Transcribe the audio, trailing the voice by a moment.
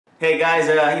Hey guys,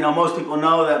 most people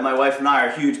know that my wife and I are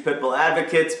huge pit bull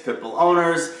advocates, pit bull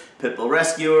owners, pit bull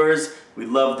rescuers. We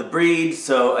love the breed,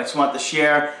 so I just want to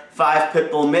share 5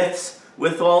 pit bull myths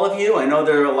with all of you. I know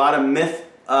there are a lot of myth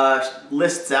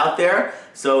lists out there,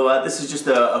 so this is just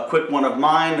a quick one of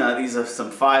mine. These are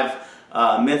some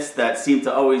 5 myths that seem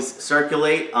to always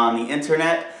circulate on the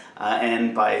internet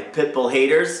and by pit bull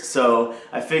haters. So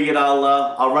I figured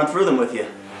I'll run through them with you.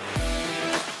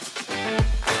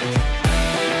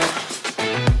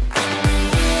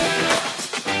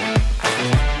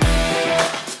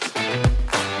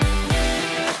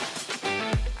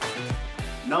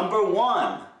 Number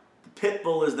 1, the pit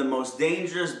bull is the most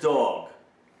dangerous dog.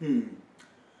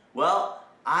 Well,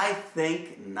 I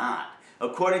think not.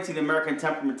 According to the American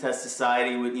Temperament Test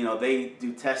Society, they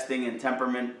do testing and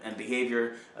temperament and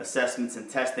behavior assessments and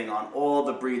testing on all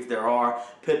the breeds there are.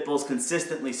 Pit bulls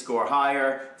consistently score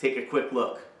higher. Take a quick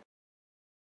look.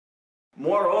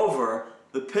 Moreover,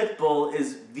 the pit bull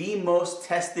is the most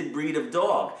tested breed of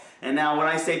dog. And now when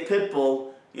I say pit bull,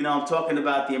 I'm talking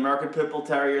about the American Pit Bull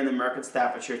Terrier and the American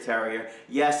Staffordshire Terrier.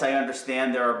 Yes, I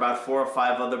understand there are about 4 or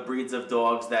 5 other breeds of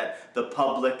dogs that the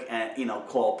public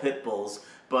call pit bulls.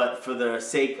 But for the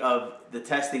sake of the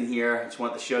testing here, I just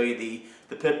want to show you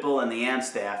the pit bull and the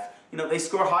Amstaff. They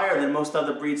score higher than most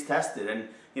other breeds tested. And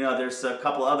there's a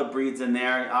couple other breeds in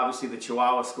there. Obviously, the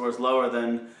Chihuahua scores lower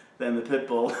than the pit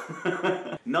bull.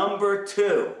 Number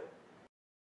 2.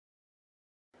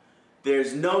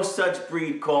 There's no such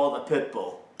breed called a pit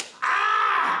bull.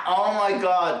 Oh my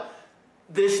God,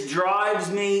 this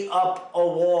drives me up a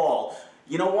wall.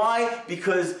 You know why?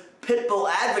 Because pit bull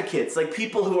advocates, like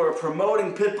people who are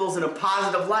promoting pit bulls in a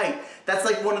positive light, that's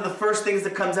like one of the first things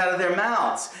that comes out of their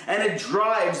mouths. And it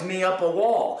drives me up a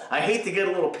wall. I hate to get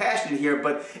a little passionate here,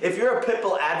 but if you're a pit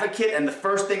bull advocate and the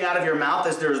first thing out of your mouth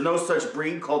is there's no such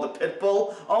breed called a pit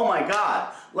bull, oh my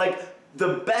God. Like,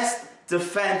 the best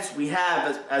defense we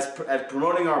have as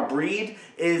promoting our breed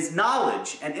is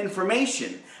knowledge and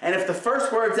information. And if the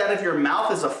first words out of your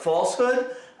mouth is a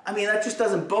falsehood, that just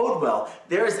doesn't bode well.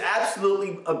 There is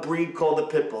absolutely a breed called a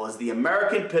pit bull. It's the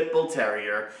American Pit Bull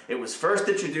Terrier. It was first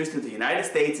introduced into the United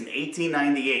States in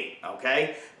 1898,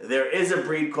 okay? There is a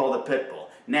breed called a pit bull.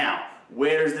 Now,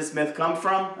 where does this myth come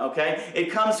from? Okay,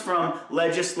 it comes from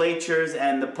legislatures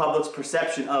and the public's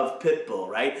perception of pit bull,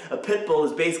 right? A pit bull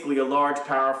is basically a large,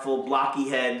 powerful, blocky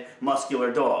head,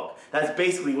 muscular dog. That's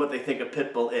basically what they think a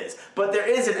pit bull is. But there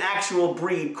is an actual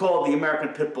breed called the American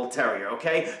Pit Bull Terrier,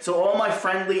 okay? So all my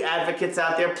friendly advocates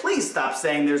out there, please stop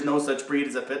saying there's no such breed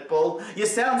as a pit bull. You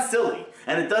sound silly,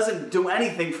 and it doesn't do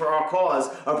anything for our cause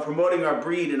of promoting our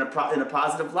breed in a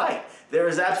positive light. There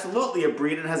is absolutely a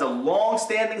breed and has a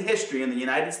long-standing history in the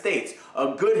United States,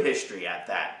 a good history at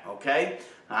that, okay?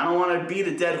 I don't want to beat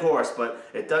a dead horse, but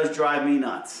it does drive me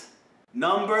nuts.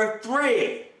 Number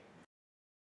 3.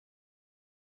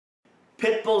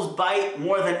 Pit bulls bite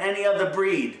more than any other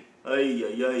breed. Ay,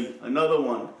 ay, ay. Another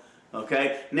one,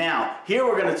 okay? Now, here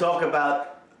we're going to talk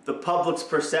about the public's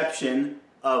perception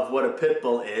of what a pit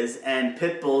bull is, and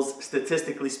pit bulls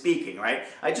statistically speaking, right?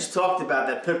 I just talked about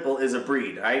that pit bull is a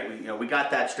breed, right? We got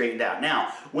that straightened out.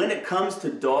 Now, when it comes to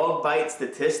dog bite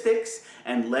statistics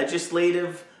and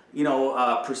legislative,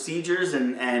 procedures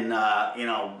and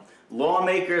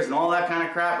lawmakers and all that kind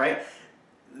of crap, right?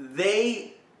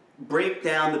 They break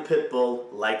down the pit bull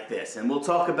like this, and we'll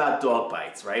talk about dog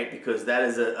bites, right? Because that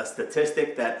is a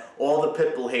statistic that all the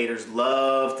pit bull haters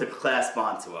love to clasp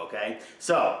onto, okay?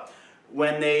 So,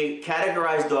 when they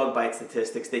categorize dog bite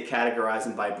statistics, they categorize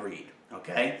them by breed,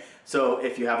 okay? So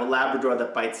if you have a Labrador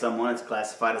that bites someone, it's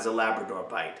classified as a Labrador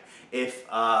bite. If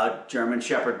a German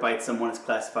Shepherd bites someone, it's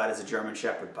classified as a German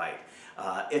Shepherd bite.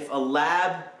 If a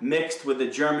Lab mixed with a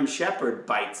German Shepherd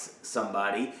bites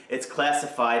somebody, it's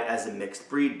classified as a mixed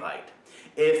breed bite.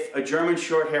 If a German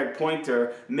short-haired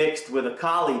pointer mixed with a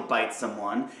Collie bites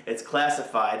someone, it's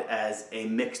classified as a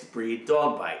mixed breed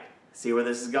dog bite. See where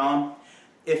this is going?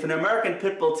 If an American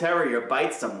Pit Bull Terrier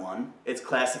bites someone, it's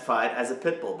classified as a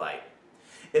pit bull bite.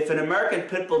 If an American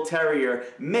Pit Bull Terrier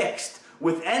mixed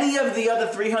with any of the other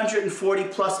 340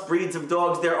 plus breeds of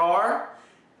dogs there are,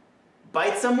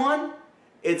 bites someone,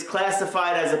 it's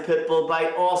classified as a pit bull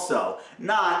bite also,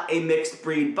 not a mixed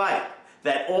breed bite.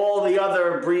 That all the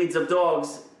other breeds of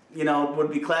dogs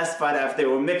would be classified if they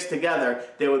were mixed together,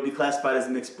 they would be classified as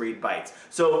mixed breed bites.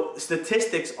 So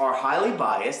statistics are highly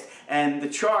biased, and the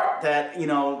chart that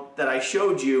that I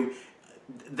showed you,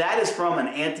 that is from an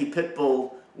anti-pit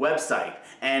bull website.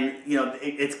 And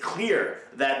it's clear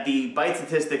that the bite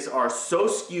statistics are so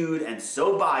skewed and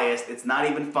so biased, it's not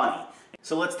even funny.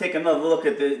 So let's take another look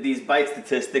at these bite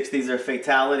statistics. These are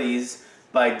fatalities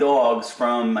by dogs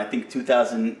from, I think,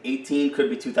 2018, could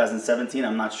be 2017,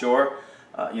 I'm not sure.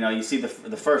 You know, you see the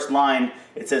first line,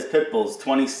 it says pit bulls.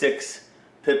 26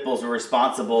 pit bulls are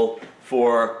responsible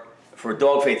for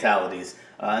dog fatalities.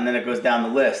 And then it goes down the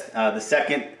list. The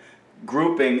second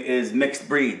grouping is mixed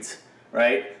breeds,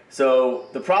 right? So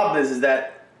the problem is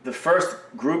that the first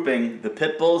grouping, the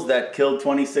pit bulls that killed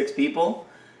 26 people,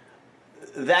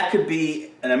 that could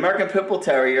be an American Pit Bull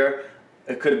Terrier,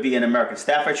 it could be an American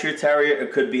Staffordshire Terrier,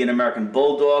 it could be an American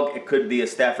Bulldog, it could be a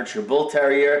Staffordshire Bull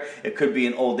Terrier, it could be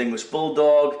an Old English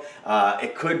Bulldog,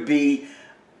 it could be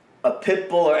a Pit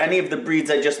Bull or any of the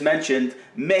breeds I just mentioned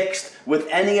mixed with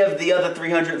any of the other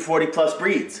 340 plus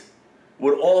breeds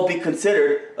would all be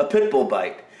considered a Pit Bull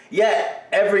bite. Yet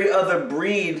every other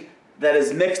breed that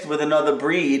is mixed with another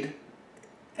breed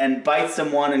and bites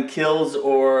someone and kills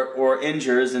or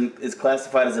injures and is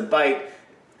classified as a bite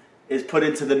is put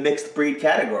into the mixed breed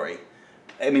category.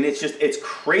 I mean, it's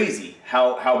crazy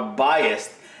how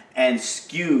biased and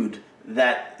skewed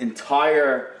that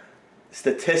entire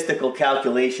statistical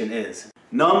calculation is.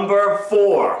 Number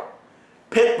 4,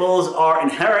 pit bulls are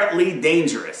inherently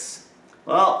dangerous.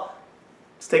 Well,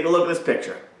 let's take a look at this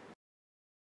picture.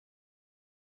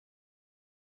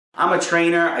 I'm a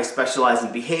trainer, I specialize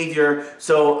in behavior,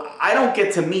 so I don't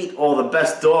get to meet all the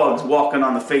best dogs walking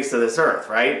on the face of this earth,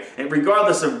 right? And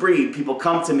regardless of breed, people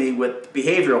come to me with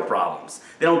behavioral problems.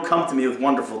 They don't come to me with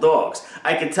wonderful dogs.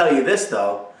 I can tell you this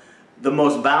though, the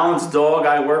most balanced dog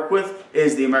I work with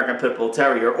is the American Pit Bull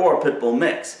Terrier or Pit Bull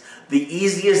mix. The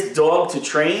easiest dog to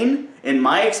train, in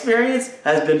my experience,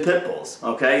 has been Pit Bulls,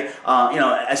 okay? You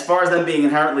know, as far as them being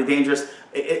inherently dangerous,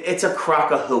 it's a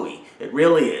crock of hooey. It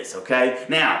really is, okay?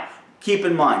 Now, keep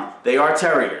in mind, they are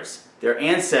terriers. Their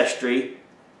ancestry,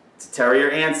 it's a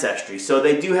terrier ancestry. So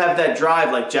they do have that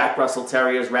drive like Jack Russell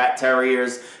Terriers, Rat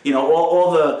Terriers, you know,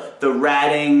 all the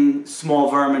ratting, small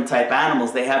vermin type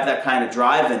animals, they have that kind of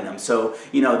drive in them. So,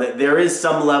 you know, there is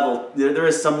some level,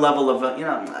 of, you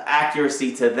know,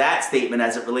 accuracy to that statement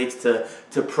as it relates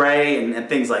to prey and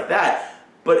things like that.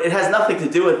 But it has nothing to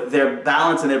do with their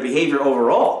balance and their behavior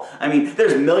overall. I mean,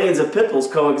 there's millions of pit bulls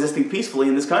coexisting peacefully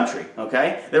in this country,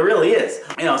 okay? There really is.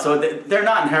 You know, so they're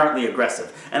not inherently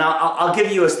aggressive. And I'll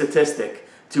give you a statistic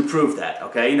to prove that,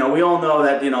 okay? You know, we all know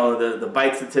that, you know, the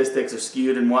bite statistics are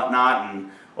skewed and whatnot and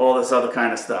all this other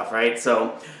kind of stuff, right?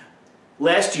 So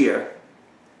last year,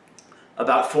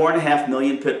 about 4.5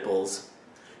 million pit bulls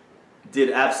did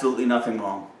absolutely nothing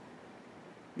wrong.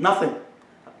 Nothing.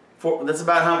 That's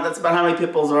about how many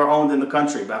pit bulls are owned in the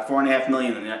country. About 4.5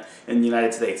 million in the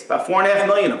United States. About 4.5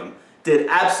 million of them did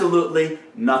absolutely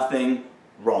nothing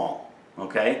wrong.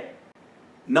 Okay.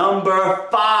 Number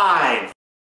 5.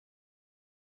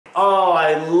 Oh,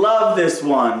 I love this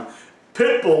one.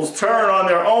 Pit bulls turn on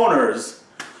their owners.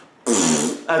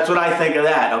 That's what I think of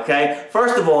that. Okay.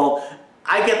 First of all,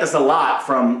 I get this a lot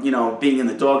from, you know, being in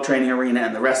the dog training arena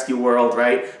and the rescue world,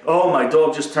 right? Oh, my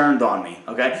dog just turned on me,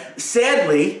 okay?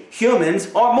 Sadly,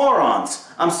 humans are morons.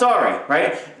 I'm sorry,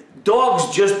 right?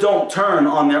 Dogs just don't turn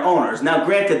on their owners. Now,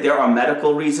 granted, there are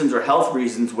medical reasons or health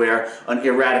reasons where an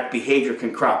erratic behavior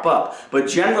can crop up. But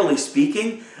generally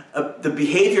speaking, the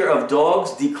behavior of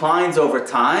dogs declines over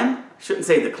time. I shouldn't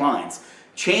say declines.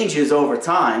 Changes over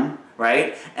time.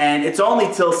 Right? And it's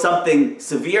only till something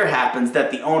severe happens that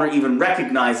the owner even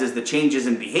recognizes the changes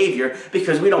in behavior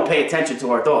because we don't pay attention to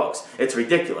our dogs. It's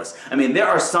ridiculous. I mean, there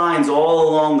are signs all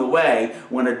along the way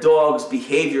when a dog's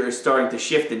behavior is starting to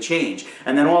shift and change.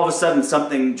 And then all of a sudden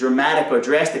something dramatic or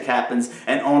drastic happens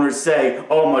and owners say,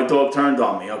 oh, my dog turned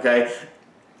on me, okay?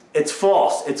 It's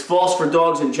false. It's false for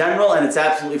dogs in general and it's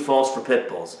absolutely false for pit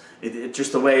bulls. It's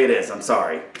just the way it is. I'm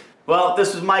sorry. Well,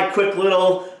 this was my quick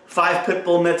little 5 pit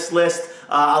bull myths list.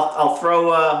 I'll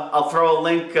throw a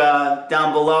link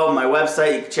down below on my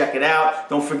website. You can check it out.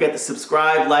 Don't forget to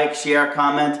subscribe, like, share,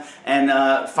 comment. And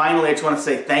finally, I just want to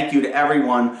say thank you to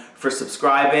everyone for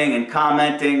subscribing and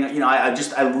commenting. You know,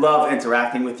 I love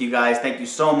interacting with you guys. Thank you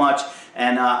so much.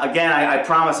 And again, I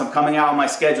promise I'm coming out on my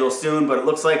schedule soon, but it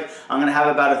looks like I'm going to have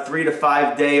about a 3 to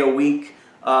 5 day a week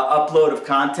upload of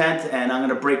content, and I'm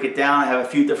going to break it down. I have a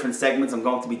few different segments I'm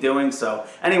going to be doing. So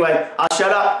anyway, I'll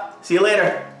shut up. See you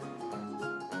later.